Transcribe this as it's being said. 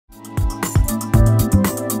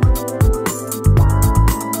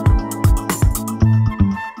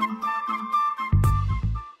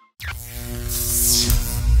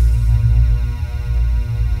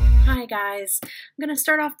guys, I'm going to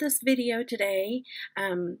start off this video today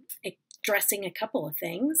addressing a couple of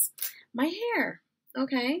things. My hair,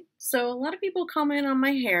 okay, so a lot of people comment on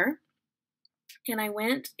my hair, and I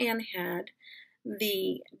went and had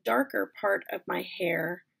the darker part of my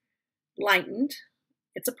hair lightened.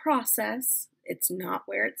 It's a process. It's not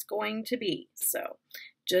where it's going to be, so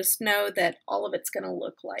just know that all of it's going to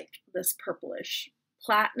look like this purplish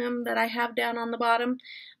platinum that I have down on the bottom,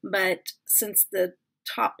 but since the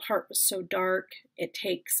top part was so dark, it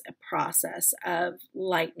takes a process of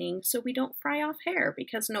lightening so we don't fry off hair,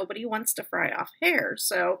 because nobody wants to fry off hair.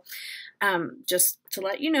 So just to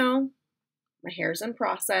let you know, my hair's in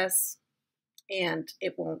process and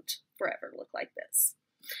it won't forever look like this.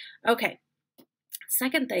 Okay,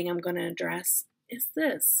 second thing I'm going to address is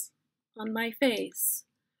this on my face.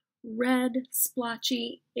 Red,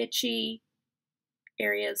 splotchy, itchy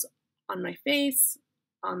areas on my face,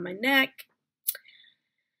 on my neck.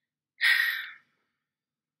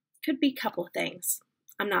 Could be a couple of things.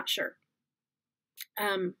 I'm not sure.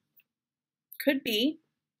 Could be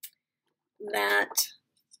that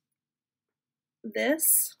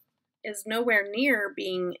this is nowhere near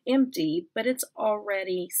being empty, but it's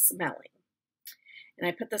already smelling. And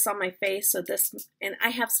I put this on my face, so this, and I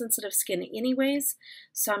have sensitive skin anyways,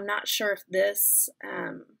 so I'm not sure if this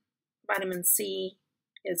vitamin C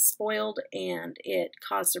is spoiled and it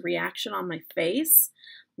caused a reaction on my face.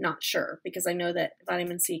 Not sure, because I know that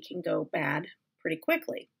vitamin C can go bad pretty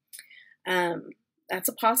quickly. That's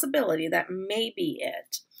a possibility. That may be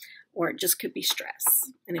it, or it just could be stress.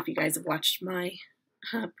 And if you guys have watched my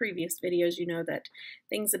previous videos, you know that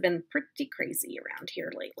things have been pretty crazy around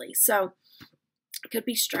here lately. So it could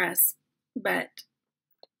be stress, but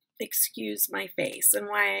excuse my face. And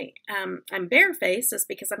why I'm barefaced is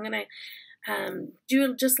because I'm going to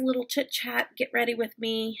do just a little chit chat. Get ready with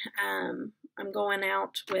me. I'm going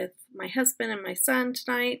out with my husband and my son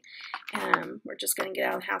tonight. We're just going to get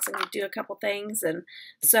out of the house and do a couple things. And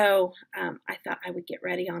so I thought I would get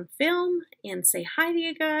ready on film and say hi to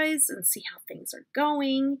you guys and see how things are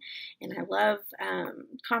going. And I love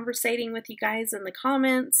conversating with you guys in the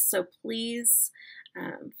comments. So please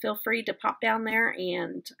feel free to pop down there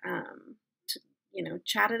and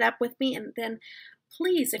chat it up with me. And then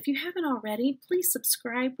please, if you haven't already, please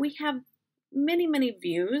subscribe. We have many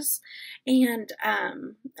views and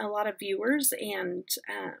a lot of viewers, and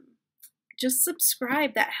just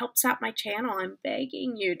subscribe. That helps out my channel. I'm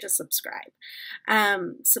begging you to subscribe.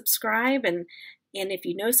 Subscribe, and if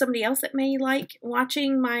you know somebody else that may like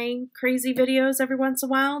watching my crazy videos every once in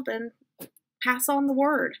a while, then pass on the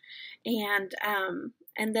word.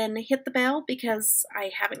 And then hit the bell, because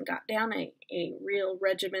I haven't got down a real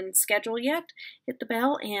regimen schedule yet. Hit the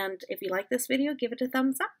bell, and if you like this video, give it a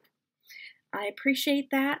thumbs up. I appreciate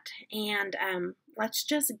that, and let's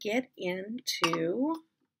just get into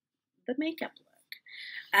the makeup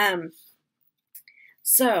look.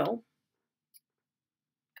 So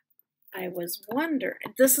I was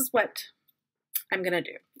wondering, this is what I'm going to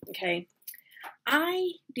do, okay? I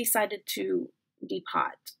decided to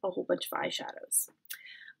depot a whole bunch of eyeshadows.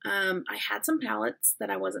 I had some palettes that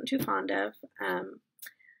I wasn't too fond of. I'm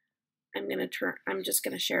just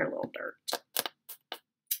going to share a little dirt.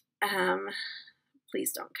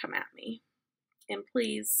 Please don't come at me. And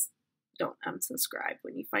please don't unsubscribe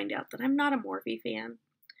when you find out that I'm not a Morphe fan,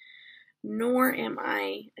 nor am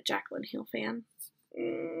I a Jaclyn Hill fan.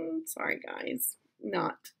 Sorry guys,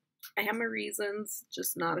 not. I have my reasons,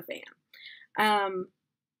 just not a fan.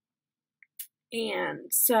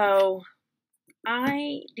 And so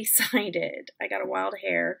I decided, I got a wild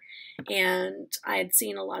hair, and I had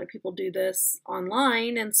seen a lot of people do this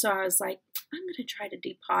online, and so I was like, I'm going to try to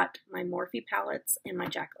depot my Morphe palettes and my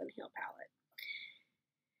Jaclyn Hill palette.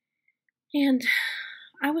 And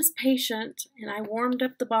I was patient, and I warmed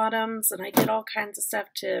up the bottoms, and I did all kinds of stuff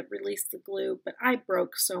to release the glue, but I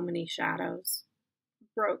broke so many shadows.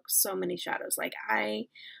 Like, I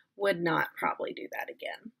would not probably do that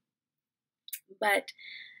again. But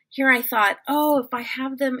here I thought, oh, if I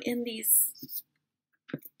have them in these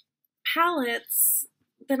palettes,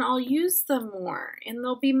 then I'll use them more, and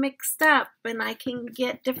they'll be mixed up, and I can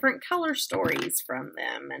get different color stories from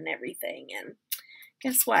them and everything. And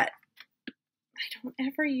guess what? I don't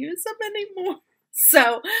ever use them anymore.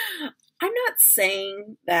 So I'm not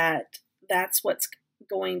saying that that's what's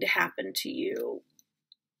going to happen to you,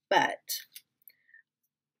 but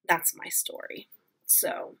that's my story.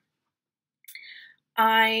 So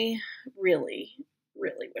I really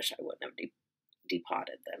wish I wouldn't have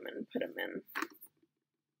depotted them and put them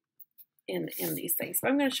in these things, but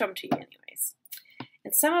I'm going to show them to you anyways.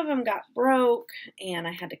 And some of them got broke, and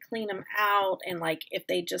I had to clean them out. And like if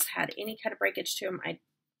they just had any kind of breakage to them,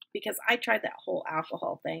 because I tried that whole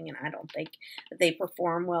alcohol thing, and I don't think that they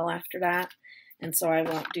perform well after that. And so I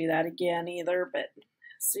won't do that again either. But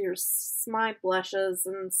so here's my blushes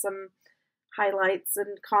and some highlights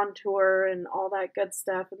and contour and all that good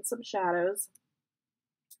stuff, and some shadows.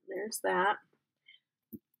 There's that.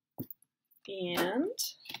 And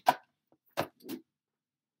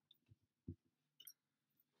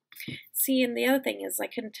see, and the other thing is I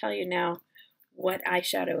couldn't tell you now what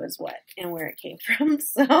eyeshadow is what and where it came from.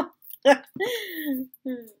 So there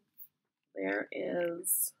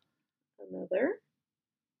is another.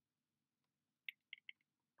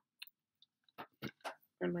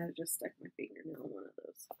 I might have just stuck my fingernail in one of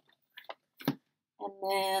those. And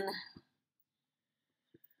then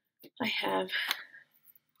I have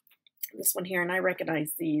this one here, and I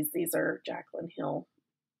recognize these. These are Jaclyn Hill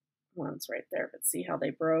ones right there, but see how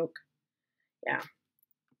they broke? Yeah.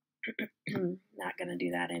 Not going to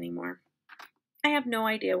do that anymore. I have no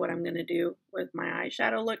idea what I'm going to do with my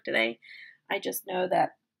eyeshadow look today. I just know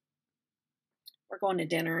that we're going to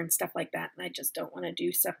dinner and stuff like that, and I just don't want to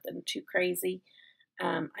do something too crazy.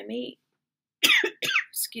 I may,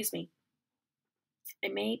 excuse me, I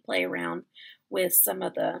may play around with some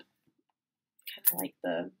of the, kind of like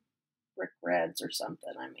the brick reds or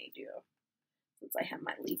something. I may do, since I have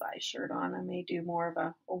my Levi's shirt on, I may do more of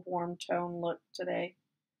a warm tone look today.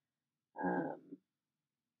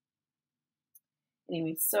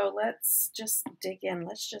 Anyway, so let's just dig in.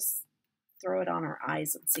 Let's just throw it on our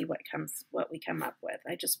eyes and see what we come up with.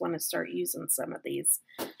 I just want to start using some of these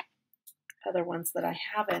other ones that I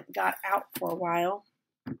haven't got out for a while.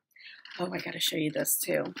 Oh, I got to show you this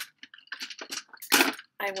too.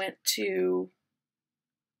 I went to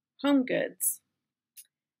Home Goods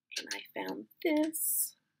and I found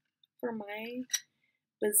this for my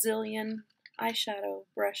bazillion eyeshadow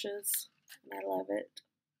brushes, and I love it.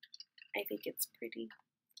 I think it's pretty,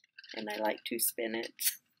 and I like to spin it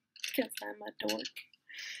because I'm a dork.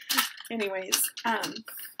 Anyways,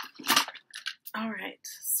 all right,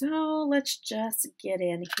 so let's just get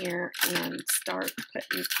in here and start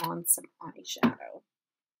putting on some eyeshadow.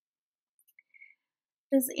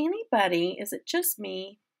 Does anybody, is it just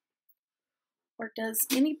me, or does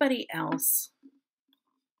anybody else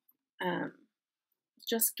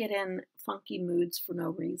just get in funky moods for no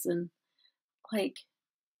reason? Like,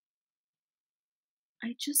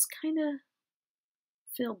 I just kind of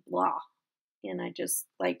feel blah, and I just,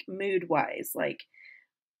 like, mood-wise, like,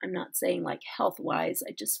 I'm not saying like health-wise,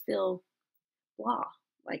 I just feel blah,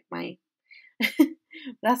 like my,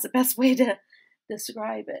 that's the best way to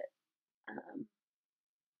describe it.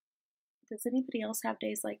 Does anybody else have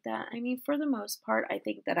days like that? I mean, for the most part, I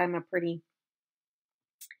think that I'm a pretty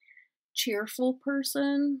cheerful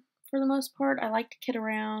person for the most part. I like to kid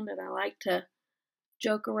around, and I like to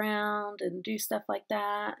joke around and do stuff like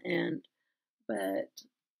that, but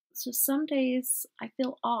so some days I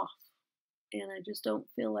feel off, and I just don't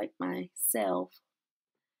feel like myself.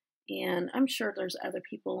 And I'm sure there's other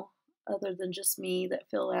people other than just me that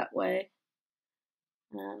feel that way.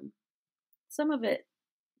 Some of it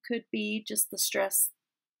could be just the stress,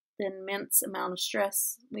 the immense amount of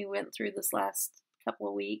stress we went through this last couple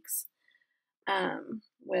of weeks,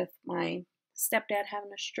 with my stepdad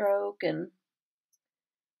having a stroke and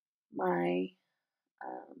my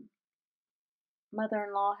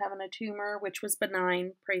mother-in-law having a tumor, which was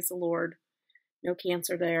benign, praise the Lord. No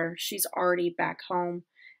cancer there. She's already back home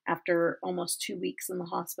after almost 2 weeks in the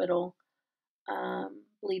hospital,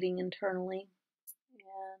 bleeding internally.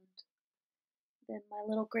 And then my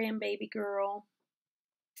little grandbaby girl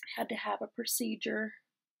had to have a procedure,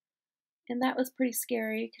 and that was pretty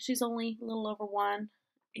scary because she's only a little over 1,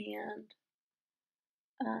 and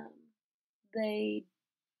they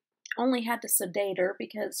only had to sedate her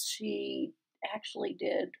because she actually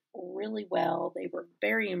did really well. They were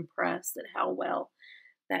very impressed at how well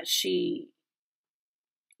that she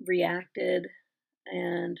reacted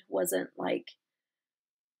and wasn't like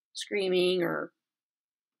screaming, or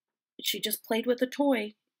she just played with a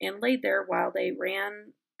toy and laid there while they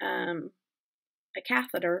ran a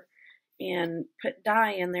catheter and put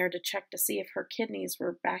dye in there to check to see if her kidneys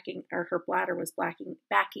were backing, or her bladder was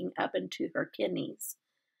backing up into her kidneys.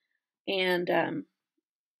 And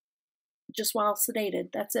just while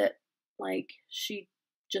sedated, that's it. Like, she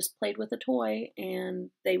just played with a toy, and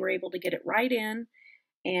they were able to get it right in,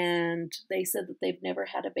 and they said that they've never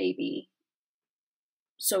had a baby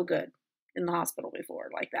so good in the hospital before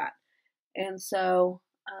like that. And so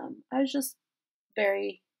I was just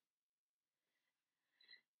very,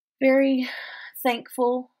 very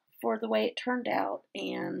thankful for the way it turned out,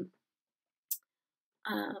 and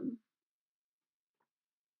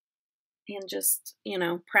just,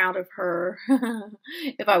 proud of her.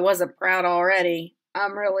 If I wasn't proud already,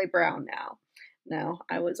 I'm really proud now. No,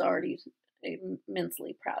 I was already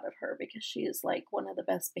immensely proud of her because she is like one of the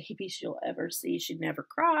best babies you'll ever see. She never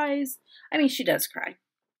cries. I mean, she does cry,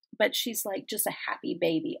 but she's like just a happy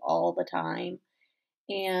baby all the time.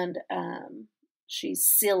 And she's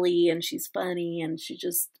silly and she's funny, and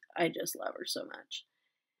I just love her so much.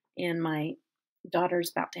 And my daughter's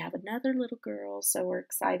about to have another little girl, so we're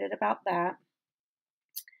excited about that.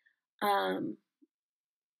 And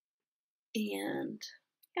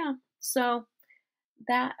yeah, so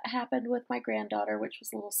that happened with my granddaughter, which was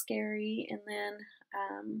a little scary. And then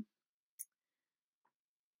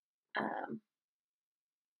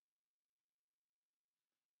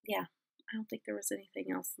yeah, I don't think there was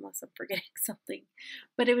anything else unless I'm forgetting something.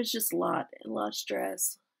 But it was just a lot of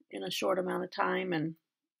stress in a short amount of time, and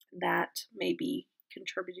that may be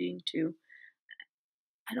contributing to,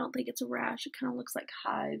 I don't think it's a rash. It kind of looks like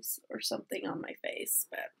hives or something on my face,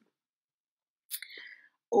 but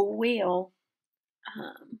oh well,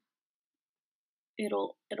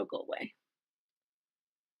 it'll go away.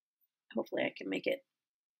 Hopefully I can make it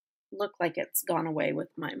look like it's gone away with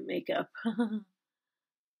my makeup.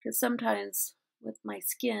 Because sometimes with my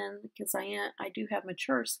skin, because I do have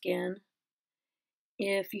mature skin,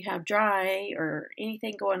 if you have dry or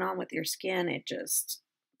anything going on with your skin,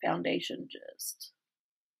 foundation just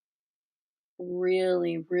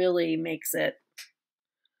really, really makes it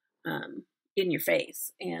in your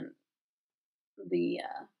face, and the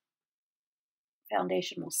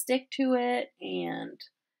foundation will stick to it, and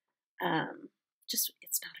it's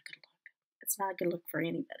not a good look. It's not a good look for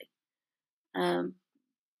anybody.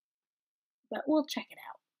 But we'll check it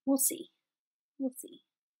out. We'll see.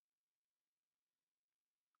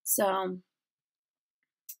 So,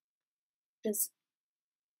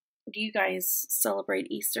 do you guys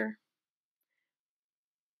celebrate Easter?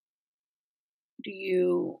 Do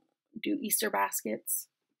you do Easter baskets?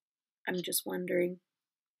 I'm just wondering.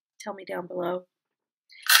 Tell me down below.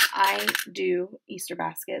 I do Easter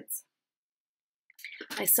baskets.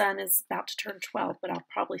 My son is about to turn 12, but I'll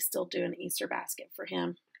probably still do an Easter basket for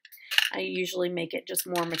him. I usually make it just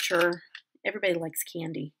more mature. Everybody likes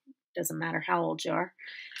candy. Doesn't matter how old you are.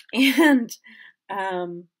 And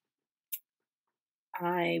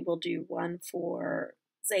I will do one for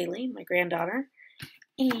Zaylee, my granddaughter,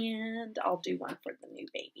 and I'll do one for the new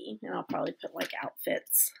baby. And I'll probably put like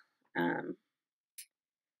outfits. I'll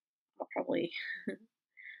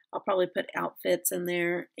probably put outfits in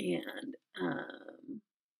there, and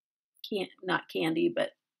not candy,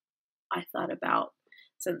 but I thought about,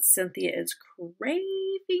 since Cynthia is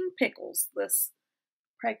craving pickles this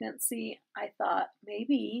pregnancy, I thought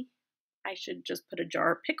maybe I should just put a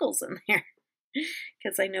jar of pickles in there.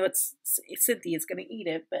 Because I know Cynthia's going to eat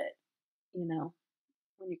it, but when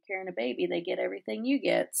you're carrying a baby, they get everything you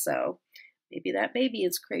get, so maybe that baby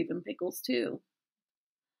is craving pickles too.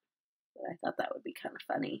 But I thought that would be kind of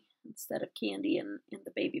funny, instead of candy in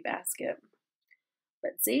the baby basket.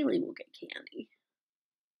 But Zaylee will get candy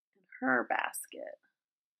in her basket.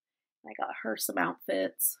 I got her some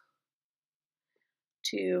outfits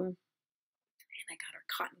too. And I got her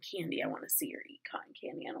cotton candy. I want to see her eat cotton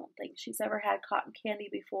candy. I don't think she's ever had cotton candy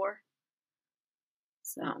before.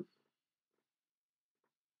 So,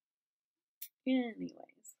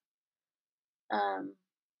 anyways, I'm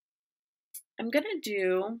going to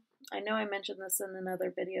do, I know I mentioned this in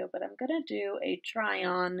another video, but I'm going to do a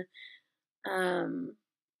try-on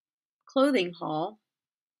clothing haul.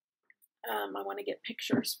 I want to get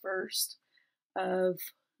pictures first of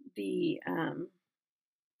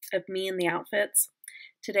of me in the outfits.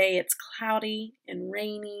 Today it's cloudy and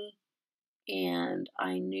rainy, and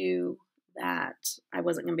I knew that I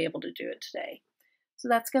wasn't going to be able to do it today. So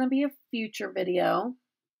that's going to be a future video.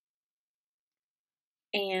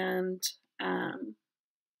 And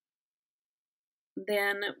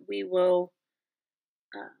then we will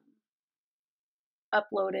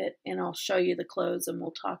upload it, and I'll show you the clothes, and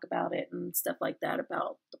we'll talk about it and stuff like that,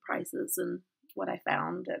 about the prices and what I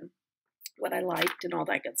found and what I liked and all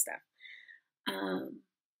that good stuff. And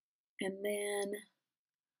then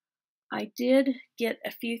I did get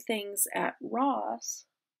a few things at Ross.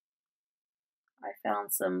 I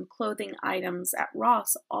found some clothing items at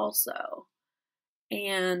Ross also,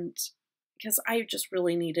 and because I just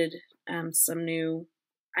really needed some new,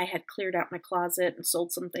 I had cleared out my closet and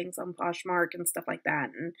sold some things on Poshmark and stuff like that,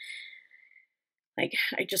 and like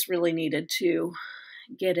I just really needed to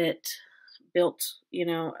get it built,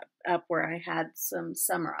 up where I had some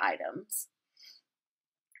summer items.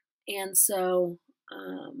 And so,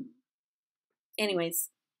 anyways,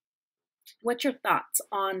 what's your thoughts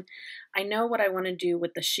on, I know what I want to do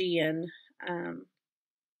with the Shein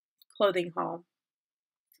clothing haul,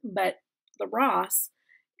 but the Ross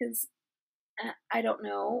is, I don't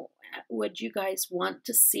know, would you guys want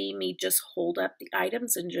to see me just hold up the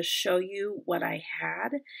items and just show you what I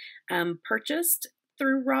had purchased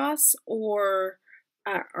through Ross or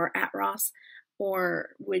at Ross,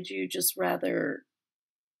 or would you just rather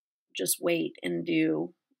just wait and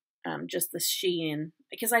do just the Shein?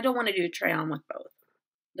 Because I don't want to do a try on with both.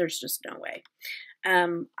 There's just no way.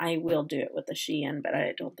 I will do it with the Shein, but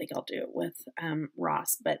I don't think I'll do it with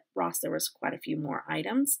Ross. But Ross, there was quite a few more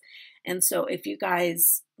items. And so if you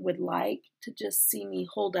guys would like to just see me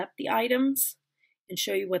hold up the items and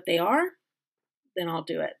show you what they are, then I'll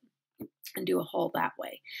do it and do a haul that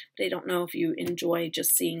way. But I don't know if you enjoy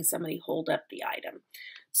just seeing somebody hold up the item.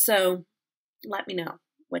 So let me know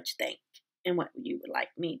what you think and what you would like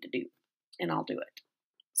me to do, and I'll do it.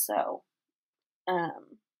 So,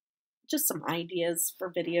 just some ideas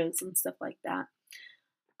for videos and stuff like that.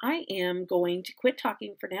 I am going to quit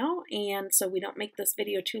talking for now, and so we don't make this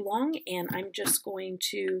video too long, and I'm just going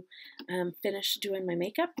to finish doing my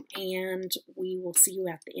makeup, and we will see you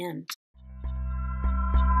at the end.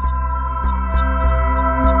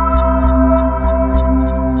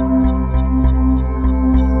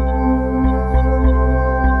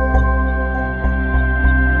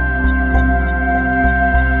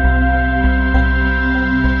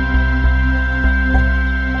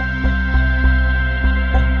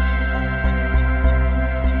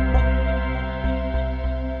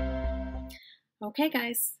 Okay,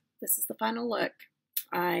 guys, this is the final look.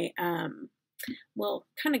 I will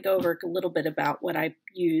kind of go over a little bit about what I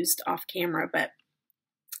used off camera, but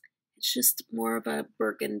it's just more of a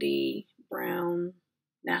burgundy brown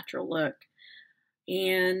natural look.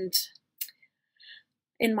 And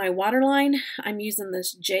in my waterline, I'm using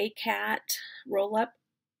this J-Cat Roll-Up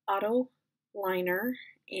Auto Liner,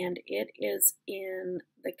 and it is in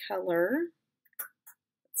the color,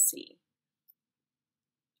 let's see,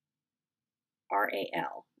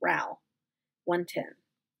 RAL 110.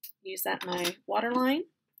 Use that in my waterline.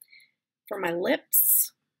 For my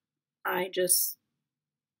lips, I just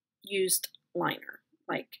used liner.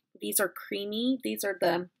 Like, these are creamy. These are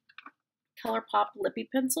the ColourPop Lippy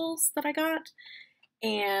pencils that I got,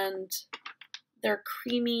 and they're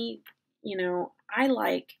creamy. You know, I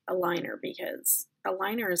like a liner because a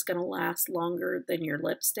liner is going to last longer than your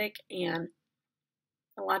lipstick, and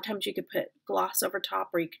a lot of times you could put gloss over top,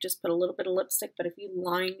 or you could just put a little bit of lipstick, but if you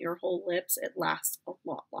line your whole lips, it lasts a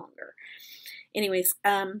lot longer. Anyways,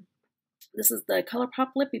 this is the ColourPop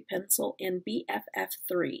Lippy Pencil in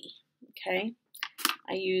BFF3, okay?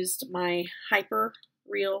 I used my Hyper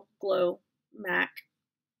Real Glow MAC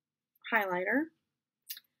highlighter,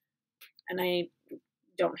 and I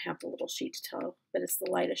don't have the little sheet to tell, but it's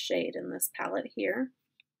the lightest shade in this palette here.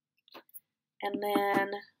 And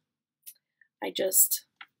then I just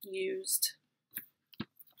used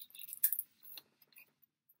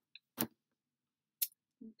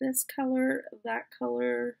this color, that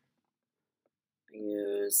color. I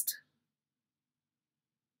used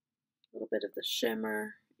a little bit of the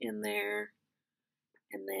shimmer in there.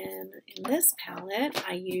 And then in this palette,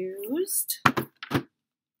 I used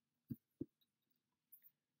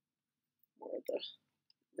more of the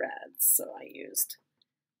reds. So I used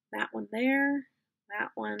that one there, that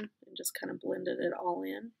one, and just kind of blended it all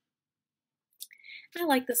in. And I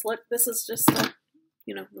like this look. This is just a,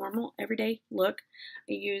 you know, normal everyday look.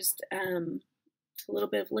 I used a little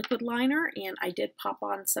bit of liquid liner, and I did pop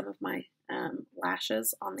on some of my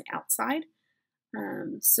lashes on the outside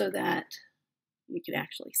so that you can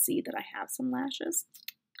actually see that I have some lashes.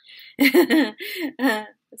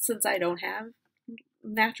 Since I don't have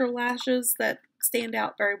natural lashes that stand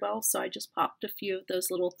out very well, so I just popped a few of those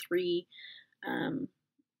little three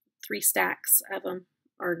stacks of them,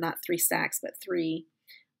 or not 3 stacks, but 3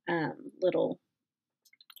 little,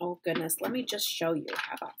 oh goodness, let me just show you.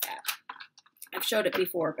 How about that? I've showed it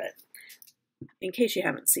before, but in case you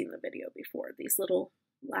haven't seen the video before, these little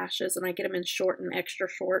lashes, and I get them in short and extra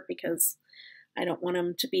short because I don't want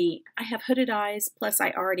them to be, I have hooded eyes, plus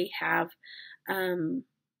I already have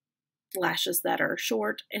lashes that are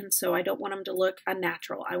short, and so I don't want them to look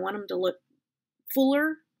unnatural. I want them to look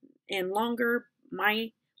fuller and longer,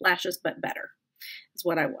 my lashes, but better is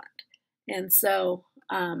what I want. And so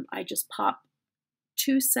I just pop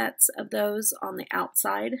 2 sets of those on the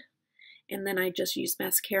outside, and then I just use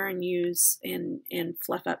mascara and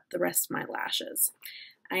fluff up the rest of my lashes.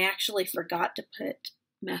 I actually forgot to put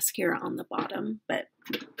mascara on the bottom, but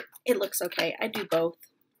it looks okay. I do both.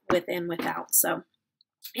 with and without. So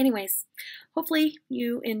anyways, hopefully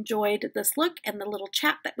you enjoyed this look and the little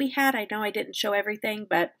chat that we had. I know I didn't show everything,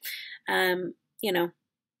 but, you know,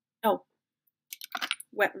 oh,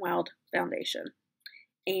 Wet n Wild foundation.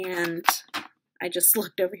 And I just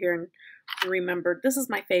looked over here and remembered, this is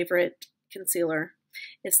my favorite concealer.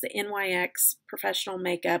 It's the NYX Professional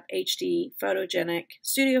Makeup HD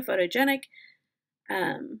Studio Photogenic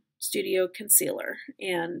Studio Concealer.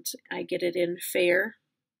 And I get it in Fair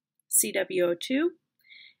CW02.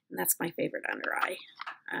 And that's my favorite under eye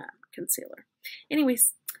concealer.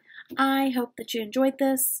 Anyways, I hope that you enjoyed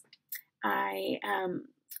this. I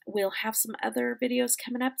will have some other videos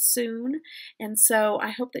coming up soon. And so I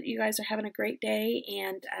hope that you guys are having a great day.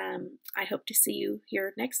 And I hope to see you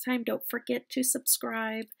here next time. Don't forget to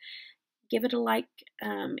subscribe. Give it a like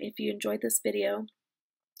if you enjoyed this video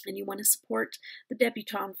and you want to support the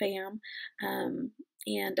Debutante fam.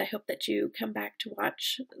 And I hope that you come back to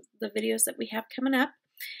watch the videos that we have coming up.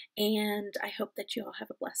 And I hope that you all have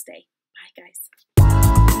a blessed day. Bye,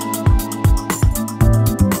 guys.